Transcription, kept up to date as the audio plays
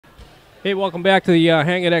Hey, welcome back to the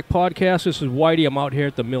Hangardeck podcast. This is Whitey. I'm out here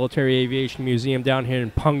at the Military Aviation Museum down here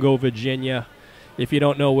in Pungo, Virginia. If you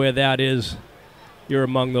don't know where that is, you're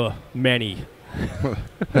among the many.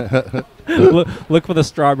 Look for the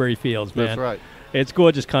strawberry fields, man. That's right. It's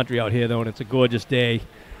gorgeous country out here, though, and it's a gorgeous day.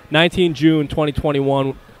 19 June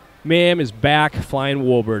 2021. MAM is back flying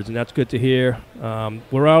warbirds, and that's good to hear.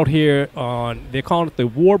 We're out here on, they're calling it the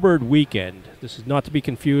Warbird Weekend. This is not to be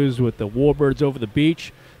confused with the Warbirds over the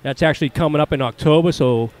beach. That's actually coming up in October,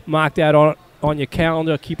 so mark that on your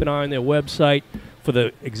calendar. Keep an eye on their website for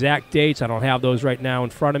the exact dates. I don't have those right now in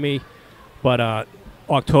front of me. But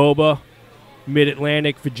October,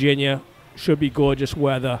 Mid-Atlantic, Virginia, should be gorgeous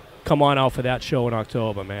weather. Come on out for that show in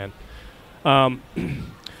October, man.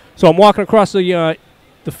 So I'm walking across the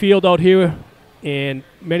field out here, and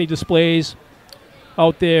many displays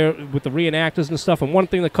out there with the reenactors and stuff. And one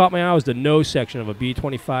thing that caught my eye was the nose section of a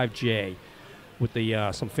B-25J. With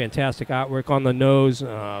the some fantastic artwork on the nose,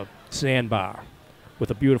 sandbar, with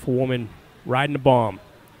a beautiful woman riding a bomb.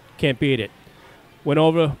 Can't beat it. Went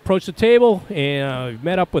over, approached the table, and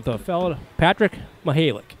met up with a fellow, Patrick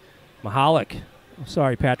Mahalik.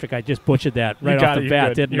 Sorry, Patrick, I just butchered that right off the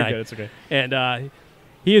bat, didn't I? You're good, it's okay. And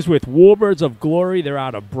he is with Warbirds of Glory. They're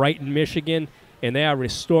out of Brighton, Michigan, and they are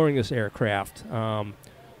restoring this aircraft.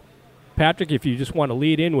 Patrick, if you just want to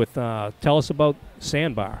lead in with, tell us about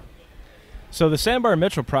Sandbar. So the Sandbar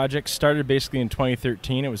Mitchell project started basically in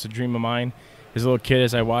 2013. It was a dream of mine as a little kid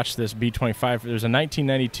as I watched this B-25. There's a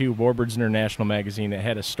 1992 Warbirds International magazine that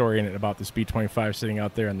had a story in it about this B-25 sitting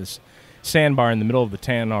out there on this sandbar in the middle of the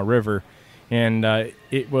Tanana River. And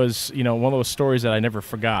it was, one of those stories that I never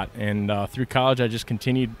forgot. And through college, I just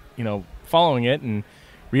continued, following it and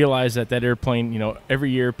realized that airplane,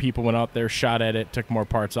 every year people went out there, shot at it, took more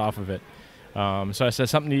parts off of it. So I said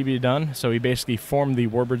something needed to be done. So we basically formed the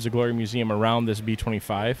Warbirds of Glory Museum around this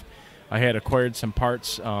B-25. I had acquired some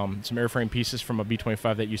parts, some airframe pieces from a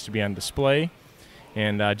B-25 that used to be on display,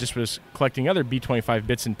 and just was collecting other B-25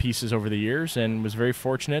 bits and pieces over the years, and was very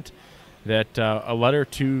fortunate that a letter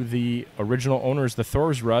to the original owners, the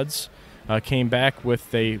Thorsruds, came back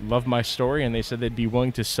with they loved my story, and they said they'd be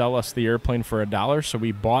willing to sell us the airplane for $1. So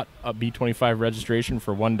we bought a B-25 registration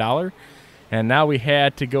for $1. And now we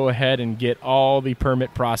had to go ahead and get all the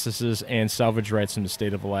permit processes and salvage rights in the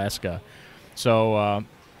state of Alaska. So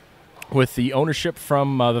with the ownership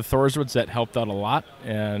from the Thorswoods, that helped out a lot.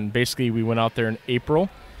 And basically we went out there in April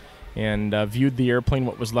and viewed the airplane.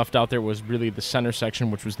 What was left out there was really the center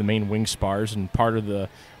section, which was the main wing spars, and part of the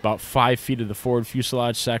about 5 feet of the forward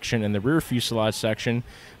fuselage section and the rear fuselage section.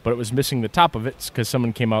 But it was missing the top of it because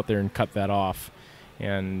someone came out there and cut that off.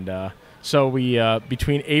 And so we,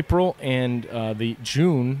 between April and the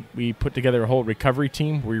June, we put together a whole recovery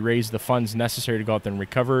team. We raised the funds necessary to go out there and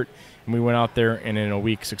recover it, and we went out there and in a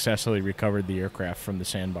week successfully recovered the aircraft from the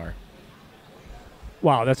sandbar.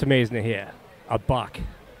 Wow, that's amazing to hear. A buck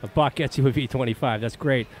gets you a V-25. That's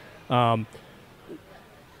great. One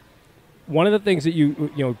of the things that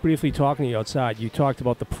you briefly talking to you outside, you talked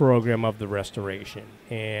about the program of the restoration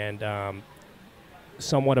and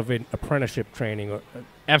somewhat of an apprenticeship training.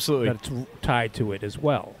 Absolutely. That's tied to it as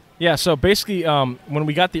well. Yeah, so basically when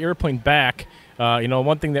we got the airplane back,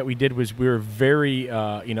 one thing that we did was we were very,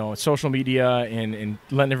 social media and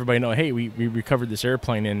letting everybody know, hey, we recovered this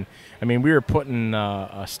airplane. And, I mean, we were putting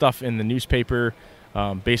stuff in the newspaper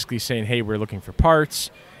basically saying, hey, we're looking for parts.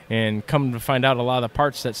 And come to find out, a lot of the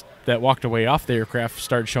parts that walked away off the aircraft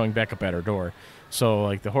started showing back up at our door. So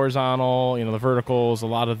like the horizontal, the verticals, a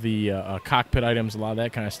lot of the cockpit items, a lot of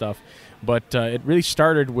that kind of stuff. But it really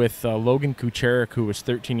started with Logan Kucherik, who was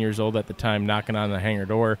 13 years old at the time, knocking on the hangar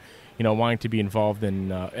door, wanting to be involved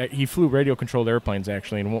in, he flew radio-controlled airplanes,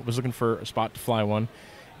 actually, and was looking for a spot to fly one.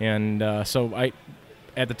 And so I,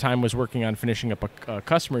 at the time, was working on finishing up a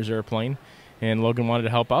customer's airplane, and Logan wanted to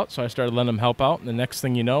help out, so I started letting him help out. And the next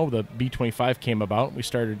thing you know, the B-25 came about. We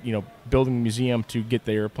started, building the museum to get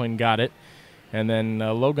the airplane, got it. And then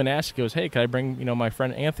Logan asked, he goes, hey, can I bring, my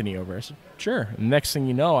friend Anthony over? I said, sure. And next thing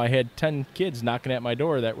you know, I had 10 kids knocking at my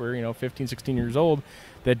door that were, 15, 16 years old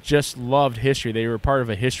that just loved history. They were part of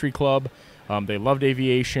a history club. They loved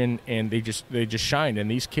aviation, and they just shined. And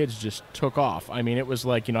these kids just took off. I mean, it was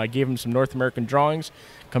like, I gave them some North American drawings.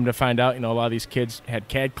 Come to find out, a lot of these kids had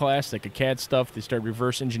CAD class. They could CAD stuff. They started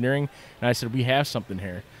reverse engineering. And I said, we have something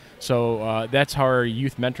here. So that's how our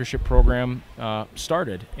youth mentorship program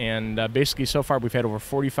started. And basically so far we've had over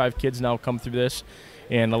 45 kids now come through this.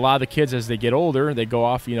 And a lot of the kids, as they get older, they go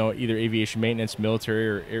off, either aviation maintenance, military,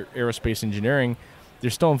 or aerospace engineering.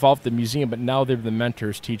 They're still involved in the museum, but now they're the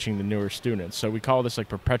mentors teaching the newer students. So we call this like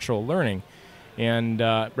perpetual learning. And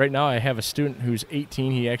right now I have a student who's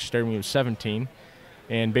 18. He actually started when he was 17.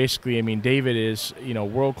 And basically, I mean, David is,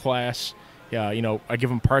 world class. I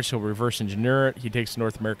give him parts, he'll reverse engineer it. He takes the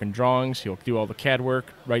North American drawings, he'll do all the CAD work,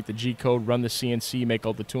 write the G code, run the CNC, make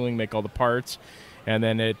all the tooling, make all the parts. And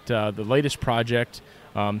then at the latest project,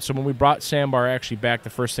 so when we brought Sandbar actually back, the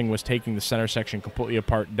first thing was taking the center section completely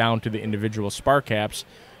apart down to the individual spar caps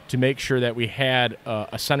to make sure that we had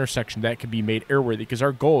a center section that could be made airworthy, because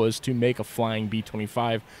our goal is to make a flying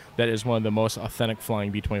B-25 that is one of the most authentic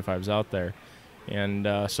flying B-25s out there.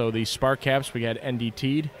 And so these spar caps we had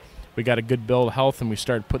NDT'd. We got a good bill of health, and we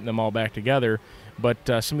started putting them all back together. But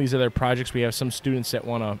some of these other projects, we have some students that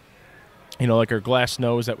want to, like our glass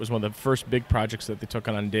nose, that was one of the first big projects that they took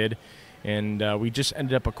on and did. And we just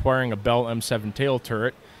ended up acquiring a Bell M7 tail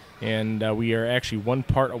turret, and we are actually one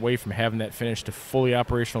part away from having that finished to fully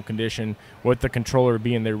operational condition, with the controller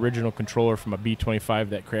being the original controller from a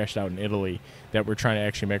B-25 that crashed out in Italy that we're trying to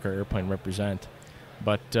actually make our airplane represent.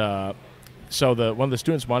 But so one of the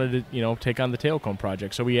students wanted to, take on the tail cone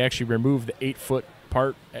project. So we actually removed the 8-foot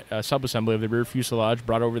part subassembly of the rear fuselage,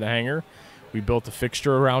 brought over the hangar. We built a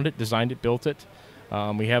fixture around it, designed it, built it.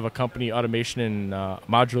 We have a company, Automation and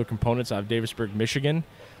Modular Components, out of Davisburg, Michigan,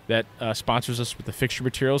 that sponsors us with the fixture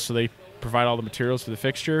materials. So they provide all the materials for the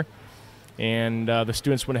fixture. And the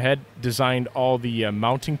students went ahead, designed all the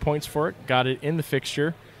mounting points for it, got it in the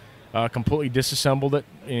fixture, completely disassembled it,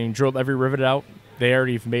 and drilled every rivet out. They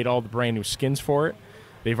already have made all the brand new skins for it.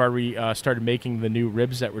 They've already started making the new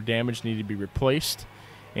ribs that were damaged, needed to be replaced.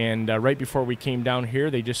 And right before we came down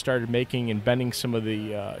here, they just started making and bending some of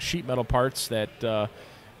the sheet metal parts that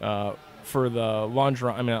for the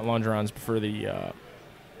not longerons, but for the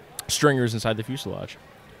stringers inside the fuselage.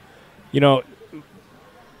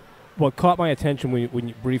 What caught my attention when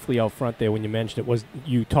you briefly out front there, when you mentioned it, was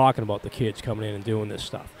you talking about the kids coming in and doing this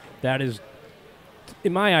stuff. That is,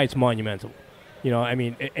 in my eyes, monumental.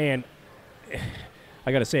 And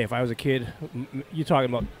I got to say, if I was a kid, you're talking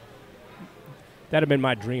about, that'd have been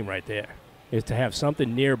my dream right there, is to have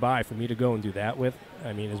something nearby for me to go and do that with.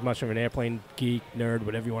 I mean, as much of an airplane geek, nerd,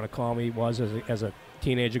 whatever you want to call me, was as a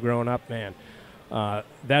teenager growing up, man,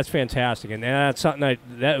 that's fantastic. And that's something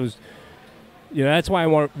that was, that's why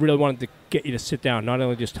I really wanted to get you to sit down, not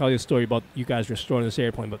only just tell you a story about you guys restoring this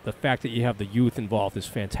airplane, but the fact that you have the youth involved is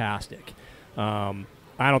fantastic.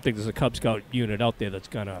 I don't think there's a Cub Scout unit out there that's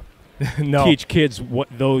going to teach kids what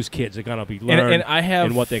those kids are going to be learning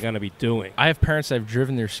and what they're going to be doing. I have parents that have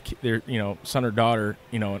driven their son or daughter,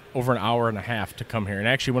 over an hour and a half to come here. And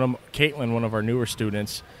actually, Caitlin, one of our newer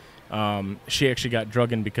students, she actually got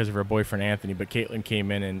drug in because of her boyfriend, Anthony. But Caitlin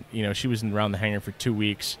came in and, she was around the hangar for 2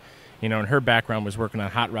 weeks. And her background was working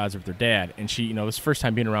on hot rods with her dad. And she, this is the first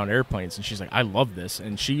time being around airplanes. And she's like, I love this.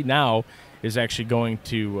 And she now is actually going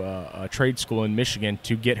to a trade school in Michigan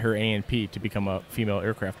to get her A&P to become a female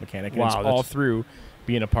aircraft mechanic. And it's all through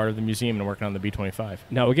being a part of the museum and working on the B-25.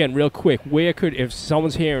 Now, again, real quick, if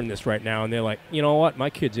someone's hearing this right now and they're like, you know what, my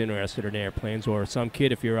kid's interested in airplanes, or some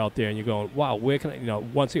kid, if you're out there and you're going, wow, where can I,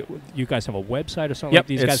 once you guys have a website or something like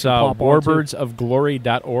these guys can pop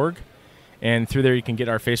warbirdsofglory.org. And through there, you can get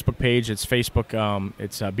our Facebook page. It's Facebook.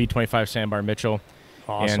 It's B-25 Sandbar Mitchell.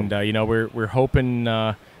 Awesome. And we're hoping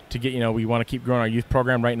to get. We want to keep growing our youth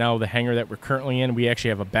program. Right now, the hangar that we're currently in, we actually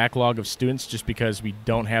have a backlog of students just because we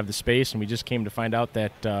don't have the space. And we just came to find out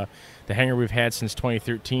that the hangar we've had since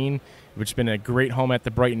 2013, which has been a great home at the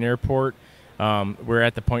Brighton Airport. We're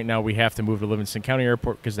at the point now we have to move to Livingston County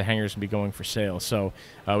Airport because the hangar is going to be going for sale. So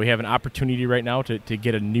we have an opportunity right now to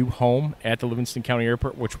get a new home at the Livingston County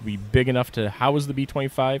Airport, which will be big enough to house the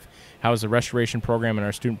B-25, house the restoration program, and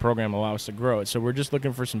our student program allow us to grow it. So we're just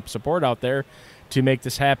looking for some support out there to make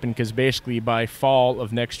this happen, because basically by fall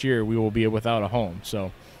of next year we will be without a home.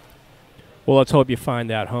 So, well, let's hope you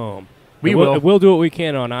find that home. We'll do what we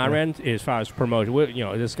can on our end as far as promotion.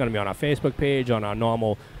 This is going to be on our Facebook page, on our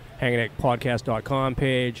normal HangardeckPodcast.com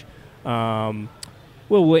page. The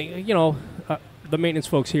maintenance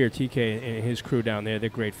folks here, TK and his crew down there, they're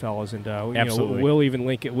great fellas, and Absolutely. We'll even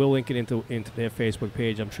link it. We'll link it into their Facebook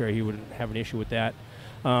page. I'm sure he wouldn't have an issue with that.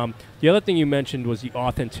 The other thing you mentioned was the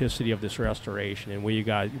authenticity of this restoration and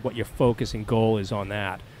what your focus and goal is on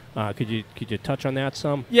that. Could you touch on that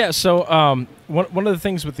some? Yeah. So one of the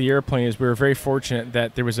things with the airplane is we were very fortunate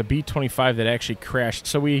that there was a B-25 that actually crashed.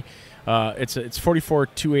 So it's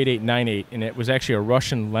 44-28898, and it was actually a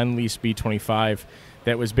Russian Lend-Lease B-25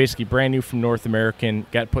 that was basically brand new from North American,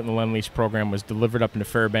 got put in the Lend-Lease program, was delivered up into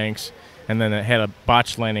Fairbanks, and then it had a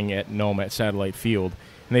botched landing at Nome at Satellite Field.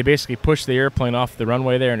 And they basically pushed the airplane off the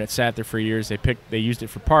runway there, and it sat there for years. They used it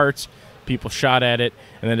for parts, people shot at it,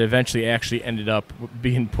 and then eventually actually ended up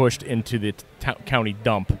being pushed into the county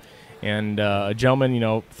dump. And a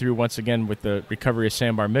gentleman, through once again with the recovery of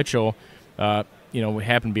Sandbar Mitchell, we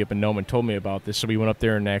happened to be up in Nome and told me about this. So we went up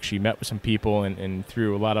there and actually met with some people, and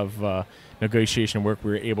through a lot of negotiation work,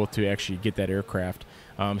 we were able to actually get that aircraft.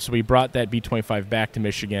 So we brought that B-25 back to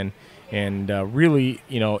Michigan, and really,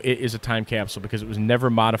 it is a time capsule because it was never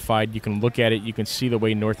modified. You can look at it. You can see the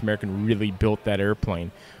way North American really built that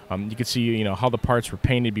airplane. You can see, how the parts were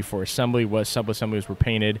painted before assembly, what sub-assemblies were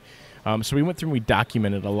painted. So we went through and we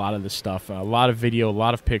documented a lot of this stuff, a lot of video, a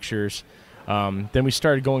lot of pictures. Then we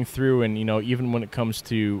started going through and, even when it comes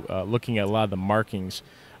to looking at a lot of the markings.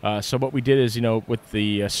 So what we did is, with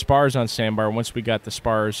the spars on Sandbar, once we got the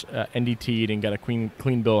spars NDT'd and got a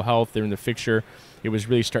clean bill of health there in the fixture, it was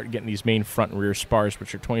really starting getting these main front and rear spars,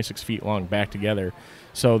 which are 26 feet long, back together.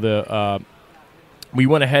 So we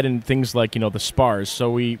went ahead and things like, the spars.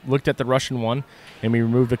 So we looked at the Russian one, and we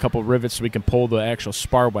removed a couple rivets so we can pull the actual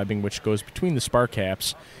spar webbing, which goes between the spar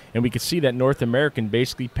caps. And we could see that North American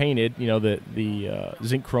basically painted, the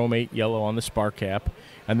zinc chromate yellow on the spar cap.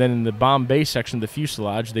 And then in the bomb bay section of the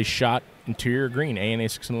fuselage, they shot interior green, ANA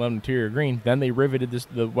 611 interior green. Then they riveted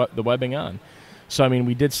the webbing on. So,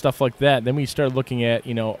 we did stuff like that. Then we started looking at,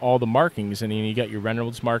 all the markings. And you got your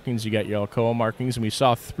Reynolds markings, you got your Alcoa markings, and we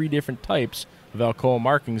saw 3 different types of Alcoa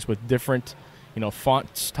markings with different,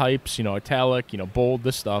 fonts types, italic, bold,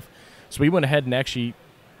 this stuff. So we went ahead and actually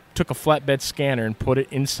took a flatbed scanner and put it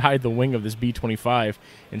inside the wing of this B-25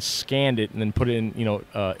 and scanned it and then put it in,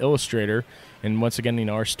 Illustrator. And once again,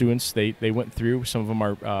 our students, they went through, some of them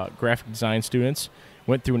are graphic design students,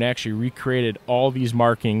 went through and actually recreated all these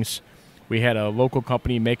markings. We had a local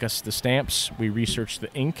company make us the stamps. We researched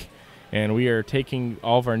the ink. And we are taking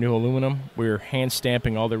all of our new aluminum. We're hand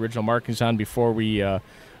stamping all the original markings on before we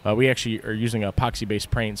actually are using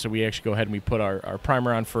epoxy-based paint. So we actually go ahead and we put our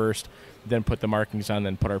primer on first, then put the markings on,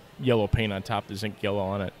 then put our yellow paint on top, the zinc yellow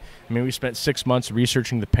on it. We spent 6 months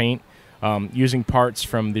researching the paint, using parts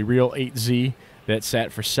from the real 8Z that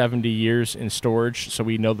sat for 70 years in storage. So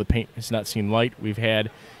we know the paint has not seen light. We've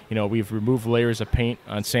had, we've removed layers of paint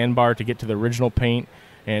on Sandbar to get to the original paint,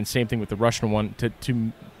 and same thing with the Russian one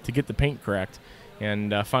to get the paint correct.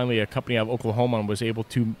 And finally, a company out of Oklahoma was able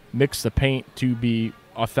to mix the paint to be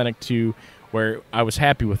authentic to where I was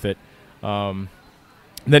happy with it. Then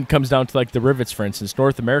it comes down to like the rivets, for instance.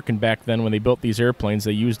 North American back then, when they built these airplanes,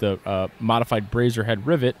 they used a modified brazier head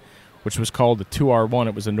rivet, which was called the 2R1.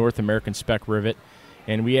 It was a North American spec rivet.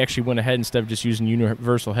 And we actually went ahead, instead of just using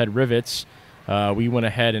universal head rivets, we went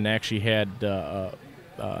ahead and actually had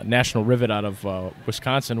National Rivet out of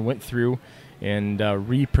Wisconsin went through and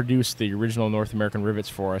reproduced the original North American rivets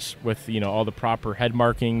for us with all the proper head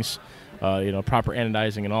markings, proper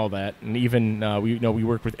anodizing and all that. And even we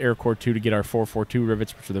worked with Air Corps 2 to get our 442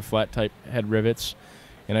 rivets, which are the flat type head rivets.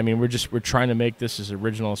 And we're trying to make this as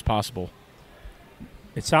original as possible.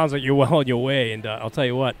 It sounds like you're well on your way, and I'll tell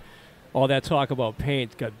you what, all that talk about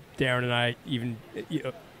paint got Darren and I even.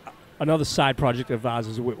 Another side project of ours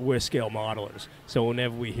is we're scale modelers. So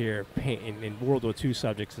whenever we hear paint in World War II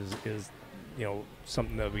subjects is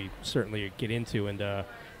something that we certainly get into. And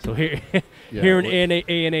so here, hearing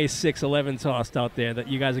ANA 611 tossed out there, that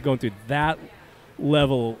you guys are going through that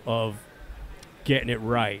level of getting it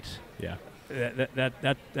right. Yeah,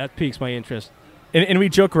 that piques my interest. And we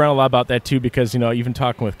joke around a lot about that too, because even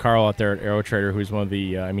talking with Carl out there at AeroTrader, who's one of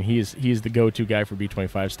the he's the go-to guy for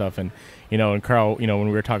B-25 stuff, and and Carl, when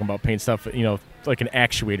we were talking about paint stuff, like an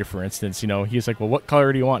actuator, for instance, he's like, well, what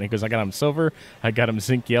color do you want? He goes, I got him silver, I got him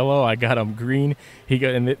zinc yellow, I got him green.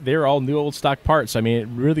 And they're all new old stock parts. It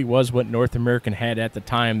really was what North American had at the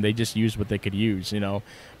time. They just used what they could use,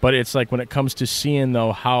 But it's like when it comes to seeing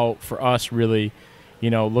though how for us really.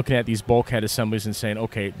 Looking at these bulkhead assemblies and saying,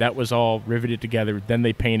 okay, that was all riveted together, then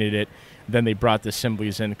they painted it, then they brought the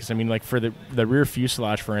assemblies in. Because, like for the rear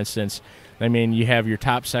fuselage, for instance, you have your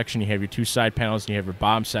top section, you have your 2 side panels, and you have your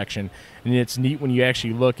bottom section. And it's neat when you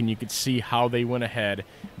actually look and you can see how they went ahead,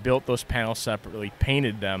 built those panels separately,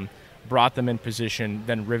 painted them, brought them in position,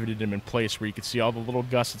 then riveted them in place where you could see all the little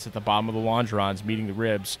gussets at the bottom of the longerons meeting the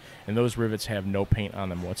ribs, and those rivets have no paint on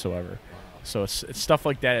them whatsoever. So it's stuff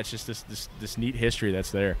like that. It's just this neat history that's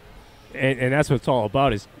there. And that's what it's all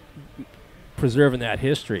about, is preserving that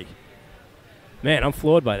history. Man, I'm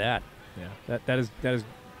floored by that. Yeah. That is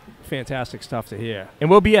fantastic stuff to hear. And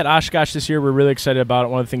we'll be at Oshkosh this year. We're really excited about it.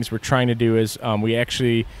 One of the things we're trying to do is we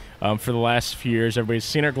actually, for the last few years, everybody's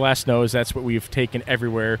seen our glass nose. That's what we've taken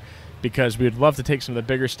everywhere, because we would love to take some of the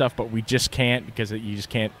bigger stuff, but we just can't, because you just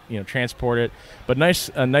can't transport it. But nice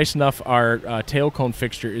enough, our tail cone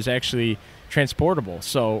fixture is actually transportable.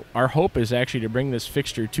 So our hope is actually to bring this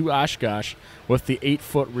fixture to Oshkosh with the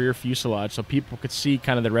 8-foot rear fuselage so people could see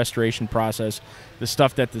kind of the restoration process, the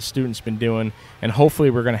stuff that the student's been doing, and hopefully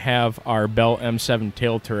we're going to have our Bell M7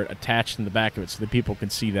 tail turret attached in the back of it so that people can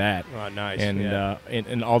see that. Oh, nice. And,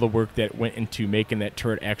 and all the work that went into making that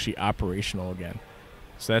turret actually operational again.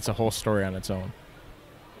 So that's a whole story on its own.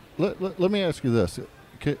 Let me ask you this.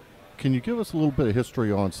 Can you give us a little bit of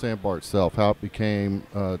history on Sandbar itself, how it became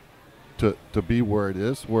to be where it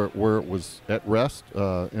is, where it was at rest,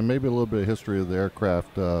 and maybe a little bit of history of the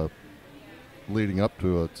aircraft leading up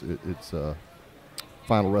to its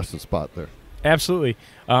final resting spot there? Absolutely.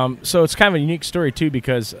 So it's kind of a unique story, too,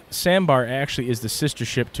 because Sandbar actually is the sister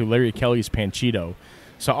ship to Larry Kelly's Panchito.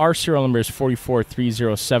 So our serial number is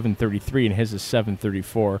 4430733, and his is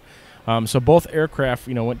 734. So both aircraft,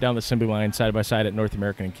 went down the assembly line side by side at North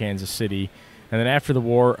American in Kansas City. And then after the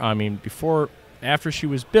war, after she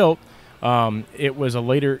was built, it was a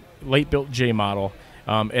late-built J model.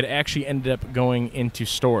 It actually ended up going into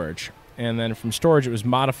storage. And then from storage, it was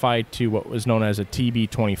modified to what was known as a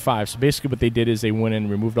TB-25. So basically what they did is they went in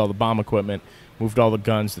and removed all the bomb equipment, moved all the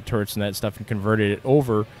guns, the turrets, and that stuff, and converted it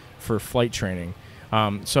over for flight training.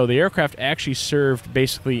 So the aircraft actually served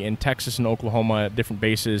basically in Texas and Oklahoma at different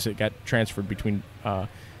bases. It got transferred between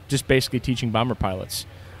just basically teaching bomber pilots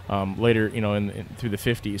later, through the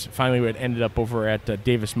 50s. Finally, it ended up over at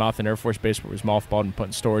Davis Mountain Air Force Base, where it was mothballed and put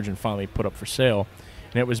in storage and finally put up for sale.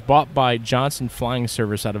 And it was bought by Johnson Flying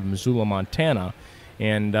Service out of Missoula, Montana.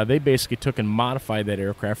 And they basically took and modified that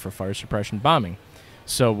aircraft for fire suppression bombing.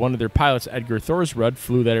 So one of their pilots, Edgar Thorsrud,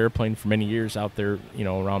 flew that airplane for many years out there,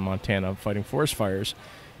 around Montana fighting forest fires.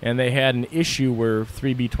 And they had an issue where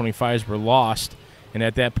 3 B-25s were lost. And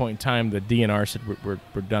at that point in time, the DNR said, we're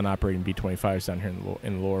done operating B-25s down here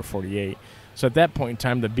in the lower 48. So at that point in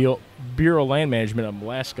time, the Bureau of Land Management of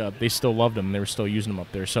Alaska, they still loved them. And they were still using them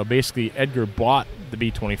up there. So basically, Edgar bought the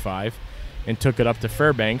B-25 and took it up to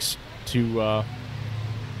Fairbanks to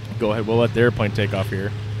go ahead. We'll let the airplane take off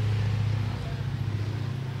here.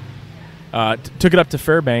 Took it up to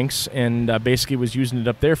Fairbanks and basically was using it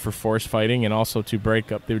up there for forest fighting and also to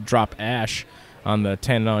break up. They would drop ash on the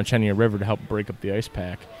Tanana and Chenia River to help break up the ice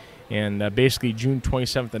pack. And basically June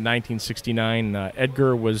 27th of 1969,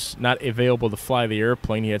 Edgar was not available to fly the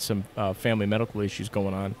airplane. He had some family medical issues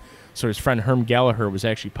going on. So his friend Herm Gallagher was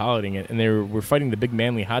actually piloting it, and they were fighting the Big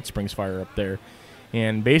Manly Hot Springs fire up there.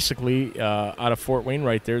 And basically, out of Fort Wayne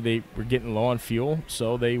right there, they were getting low on fuel,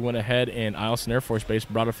 so they went ahead and Eielson Air Force Base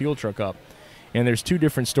brought a fuel truck up. And there's two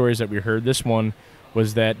different stories that we heard. This one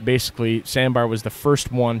was that basically Sandbar was the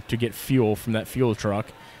first one to get fuel from that fuel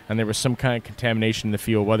truck, and there was some kind of contamination in the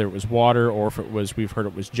fuel, whether it was water or if it was, we've heard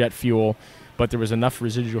it was jet fuel, but there was enough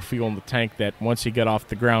residual fuel in the tank that once he got off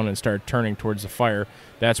the ground and started turning towards the fire,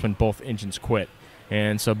 that's when both engines quit.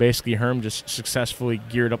 And so basically Herm just successfully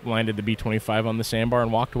geared up, landed the B-25 on the Sandbar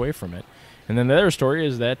and walked away from it. And then the other story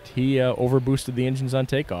is that he overboosted the engines on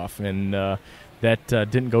takeoff, and that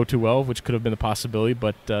didn't go too well, which could have been a possibility,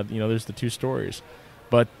 but there's the two stories.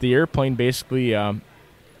 But the airplane basically,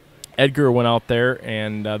 Edgar went out there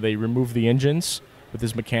and they removed the engines with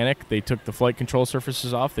his mechanic. They took the flight control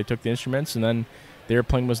surfaces off, they took the instruments, and then the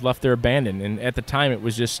airplane was left there abandoned. And at the time, it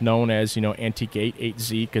was just known as, Antique 8Z,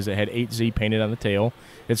 because it had 8Z painted on the tail.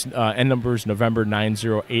 Its N number is November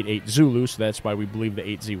 9088 Zulu, so that's why we believe the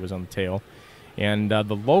 8Z was on the tail. And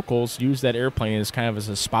the locals used that airplane as kind of as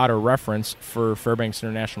a spotter reference for Fairbanks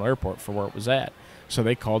International Airport for where it was at. So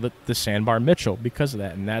they called it the Sandbar Mitchell because of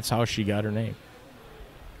that, and that's how she got her name.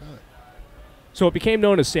 So it became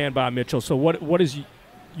known as Sandbar Mitchell. So what is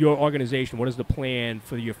your organization? What is the plan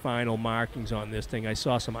for your final markings on this thing? I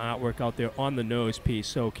saw some artwork out there on the nose piece.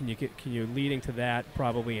 So can you leading to that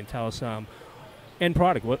probably and tell us end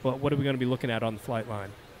product? What are we going to be looking at on the flight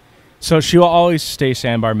line? So she will always stay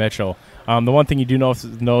Sandbar Mitchell. The one thing you do know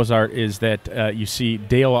Art, is that you see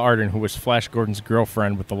Dale Arden, who was Flash Gordon's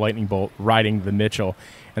girlfriend with the lightning bolt, riding the Mitchell.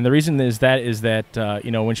 And the reason is that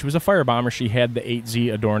when she was a fire bomber, she had the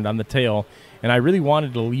 8Z adorned on the tail. And I really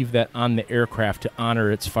wanted to leave that on the aircraft to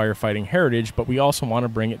honor its firefighting heritage, but we also want to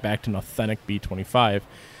bring it back to an authentic B-25.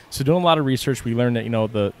 So doing a lot of research, we learned that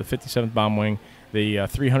the 57th Bomb Wing, the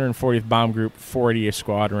 340th Bomb Group, 488th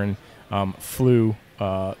Squadron flew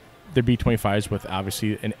their B-25s with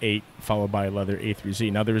obviously an 8 followed by a leather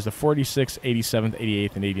A3Z. Now there was the 46th, 87th,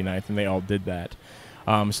 88th, and 89th, and they all did that.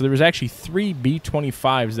 So there was actually 3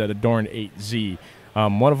 B-25s that adorned 8Z.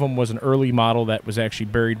 One of them was an early model that was actually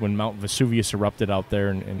buried when Mount Vesuvius erupted out there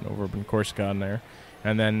over in Corsica on there.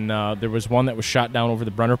 And then there was one that was shot down over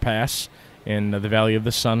the Brenner Pass in the Valley of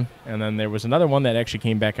the Sun. And then there was another one that actually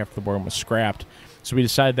came back after the war and was scrapped. So we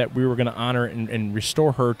decided that we were going to honor and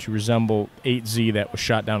restore her to resemble 8Z that was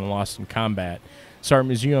shot down and lost in combat. So our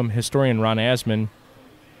museum historian, Ron Asman,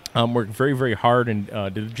 worked very, very hard and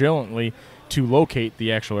diligently to locate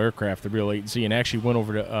the actual aircraft, the real 8Z, and actually went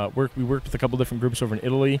over to we worked with a couple different groups over in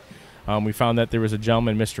Italy. We found that there was a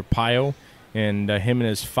gentleman, Mr. Pio, and him and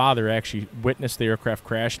his father actually witnessed the aircraft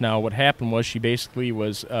crash. Now, what happened was she basically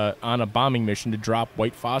was on a bombing mission to drop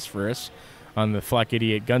white phosphorus on the Flak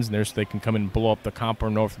 88 guns in there so they can come and blow up the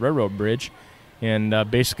Compton North Railroad Bridge.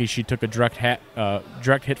 And basically she took a direct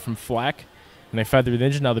hit from flak, and they fired the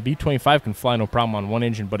engine. Now, the B-25 can fly no problem on one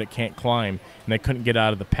engine, but it can't climb, and they couldn't get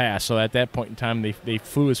out of the pass. So at that point in time, they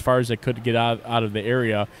flew as far as they could to get out of the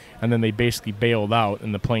area, and then they basically bailed out,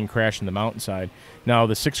 and the plane crashed in the mountainside. Now,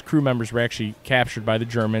 the 6 crew members were actually captured by the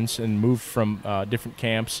Germans and moved from different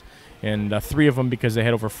camps, and 3 of them, because they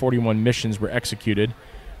had over 41 missions, were executed.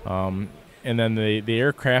 And then the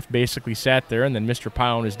aircraft basically sat there, and then Mr.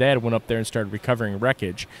 Pyle and his dad went up there and started recovering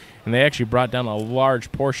wreckage. And they actually brought down a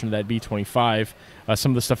large portion of that B-25.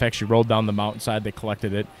 Some of the stuff actually rolled down the mountainside. They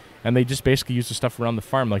collected it, and they just basically used the stuff around the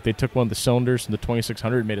farm. Like, they took one of the cylinders from the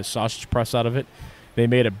 2600, made a sausage press out of it. They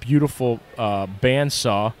made a beautiful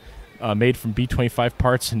bandsaw made from B-25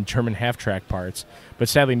 parts and German half-track parts. But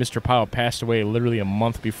sadly, Mr. Pyle passed away literally a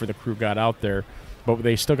month before the crew got out there. But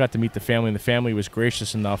they still got to meet the family, and the family was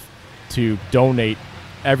gracious enough to donate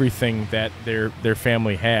everything that their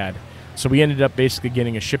family had. So we ended up basically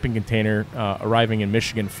getting a shipping container arriving in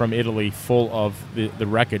Michigan from Italy full of the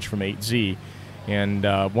wreckage from 8Z. And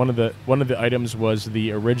one of the items was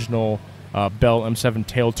the original Bell M7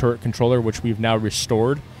 tail turret controller, which we've now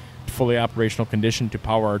restored to fully operational condition to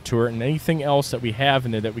power our turret. And anything else that we have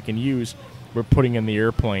in there that we can use, we're putting in the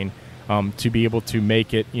airplane to be able to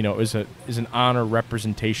make it, as an honor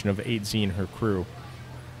representation of 8Z and her crew.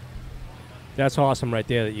 That's awesome right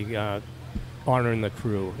there that you honoring the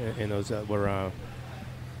crew and those that were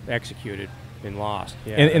executed and lost.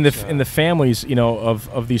 Yeah, and the families,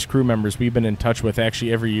 of these crew members, we've been in touch with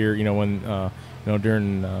actually every year. When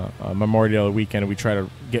during Memorial Day weekend, we try to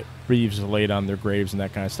get wreaths laid on their graves and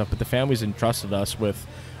that kind of stuff. But the families entrusted us with,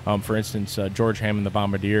 for instance, George Hammond, the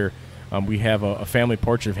bombardier. We have a family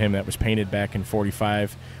portrait of him that was painted back in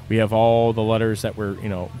 '45. We have all the letters that were,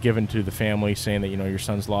 given to the family saying that, your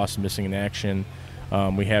son's lost and missing in action.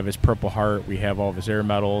 We have his Purple Heart. We have all of his air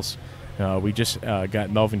medals. We just got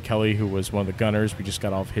Melvin Kelly, who was one of the gunners. We just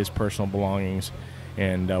got all of his personal belongings.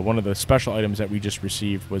 And one of the special items that we just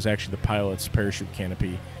received was actually the pilot's parachute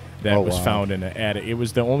canopy that was found in an attic. It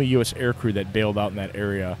was the only U.S. aircrew that bailed out in that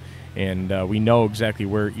area. And we know exactly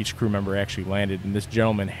where each crew member actually landed, and this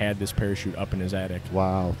gentleman had this parachute up in his attic.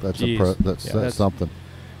 Wow, that's something.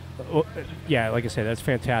 Well, yeah, like I said, that's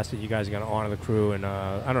fantastic. You guys are going to honor the crew, and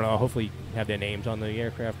I don't know, hopefully have their names on the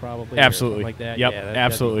aircraft probably. Absolutely. Or like that. Yep, yeah,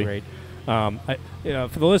 absolutely. That'd be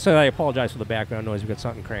great. For the listener, I apologize for the background noise. We've got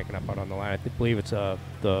something cranking up out on the line. I believe it's the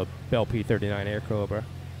Bell P-39 Air Cobra.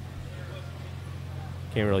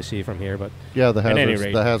 Can't really see from here, but yeah, the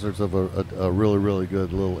hazards of a really, really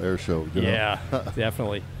good little air show. Yeah,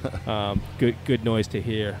 definitely. Good noise to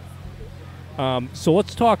hear. So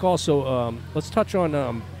let's talk also. Let's touch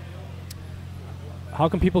on how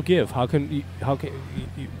can people give? How can you,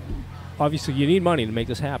 obviously you need money to make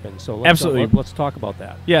this happen. So absolutely, let's talk about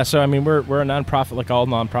that. Yeah. So I mean, we're a nonprofit like all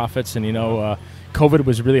nonprofits, and COVID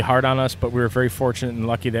was really hard on us, but we were very fortunate and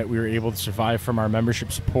lucky that we were able to survive from our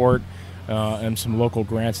membership support. And some local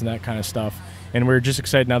grants and that kind of stuff. And we're just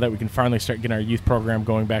excited now that we can finally start getting our youth program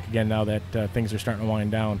going back again now that things are starting to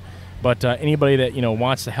wind down. But anybody that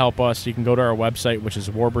wants to help us, you can go to our website, which is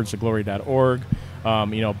warbirdsofglory.org.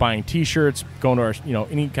 Buying T-shirts, going to our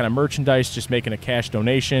any kind of merchandise, just making a cash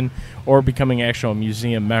donation, or becoming actual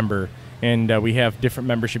museum member. And we have different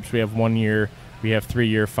memberships. We have 1 year, we have 3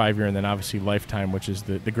 year, 5 year, and then obviously lifetime, which is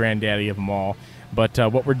the granddaddy of them all. But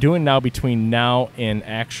what we're doing now between now and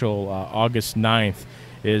actual August 9th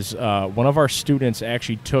is one of our students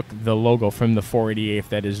actually took the logo from the 488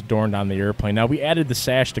 that is adorned on the airplane. Now, we added the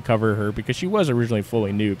sash to cover her because she was originally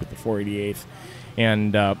fully nude with the 488,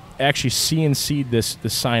 and actually CNC'd this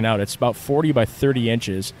sign out. It's about 40 by 30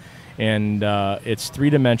 inches, and it's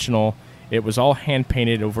three-dimensional. It was all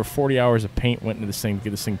hand-painted. Over 40 hours of paint went into this thing to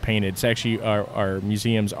get this thing painted. It's actually our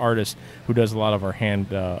museum's artist who does a lot of our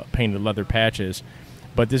hand-painted leather patches.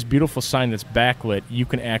 But this beautiful sign that's backlit, you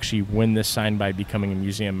can actually win this sign by becoming a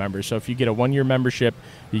museum member. So if you get a 1 year membership,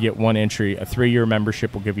 you get 1 entry. A 3 year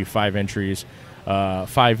membership will give you 5 entries.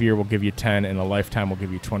 5 year will give you 10, and a lifetime will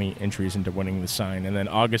give you 20 entries into winning the sign. And then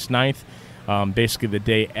August 9th, Basically, the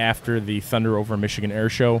day after the Thunder over Michigan Air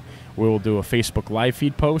Show, we will do a Facebook live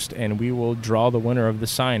feed post, and we will draw the winner of the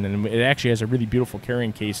sign. And it actually has a really beautiful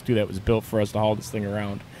carrying case, too, that was built for us to haul this thing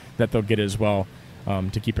around that they'll get as well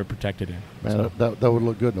to keep it protected in. Man, So, that would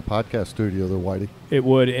look good in a podcast studio, though, Whitey. It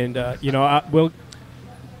would, and I'm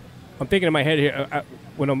thinking in my head here.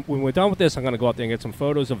 When we're done with this, I'm going to go out there and get some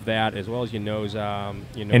photos of that, as well as your nose.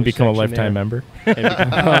 And become a lifetime member.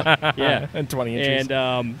 Yeah, and 20 inches.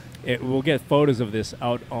 And we'll get photos of this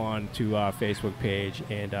out onto our Facebook page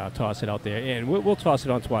and toss it out there, and we'll toss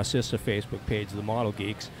it onto our sister Facebook page, the Model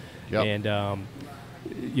Geeks. Yep.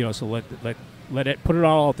 And so let it put it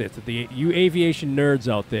all out there to you aviation nerds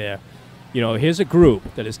out there. Here's a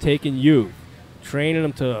group that has taken youth, training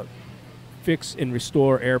them to fix and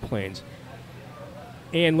restore airplanes,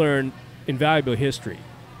 and learn invaluable history.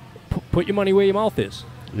 Put your money where your mouth is.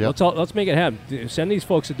 Yep. Let's make it happen. Send these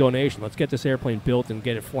folks a donation. Let's get this airplane built and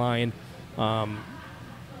get it flying.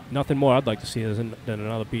 Nothing more I'd like to see than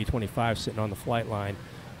another B-25 sitting on the flight line.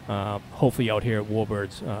 Hopefully out here at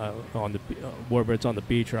Warbirds, Warbirds on the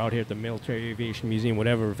beach, or out here at the Military Aviation Museum,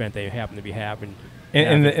 whatever event they happen to be having.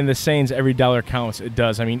 And the sayings, every dollar counts. It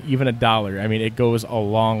does. I mean, even a dollar. I mean, it goes a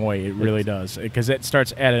long way. It really does, because it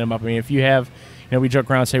starts adding them up. I mean, if you have, we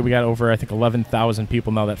joke around and say we got over, I think, 11,000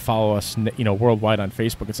 people now that follow us, worldwide on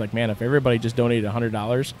Facebook. It's like, man, if everybody just donated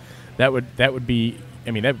 $100, that would be,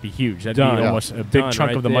 that would be huge. That'd be almost a big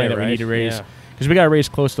chunk of the money that we need to raise. Because we got to raise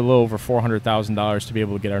close to a little over $400,000 to be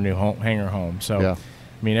able to get our new hangar home. So,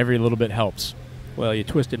 every little bit helps. Well, you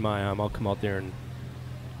twisted my arm. I'll come out there and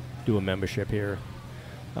do a membership here.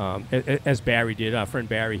 As Barry did, our friend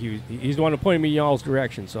Barry, he's the one who pointed me in y'all's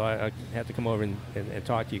direction, so I had to come over and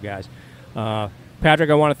talk to you guys.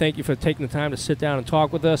 Patrick, I want to thank you for taking the time to sit down and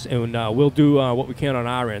talk with us, and we'll do what we can on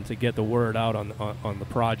our end to get the word out on the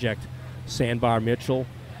project, Sandbar Mitchell.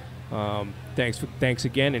 Thanks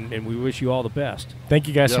again, and we wish you all the best. Thank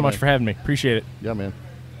you guys so much for having me. Appreciate it. Yeah, man.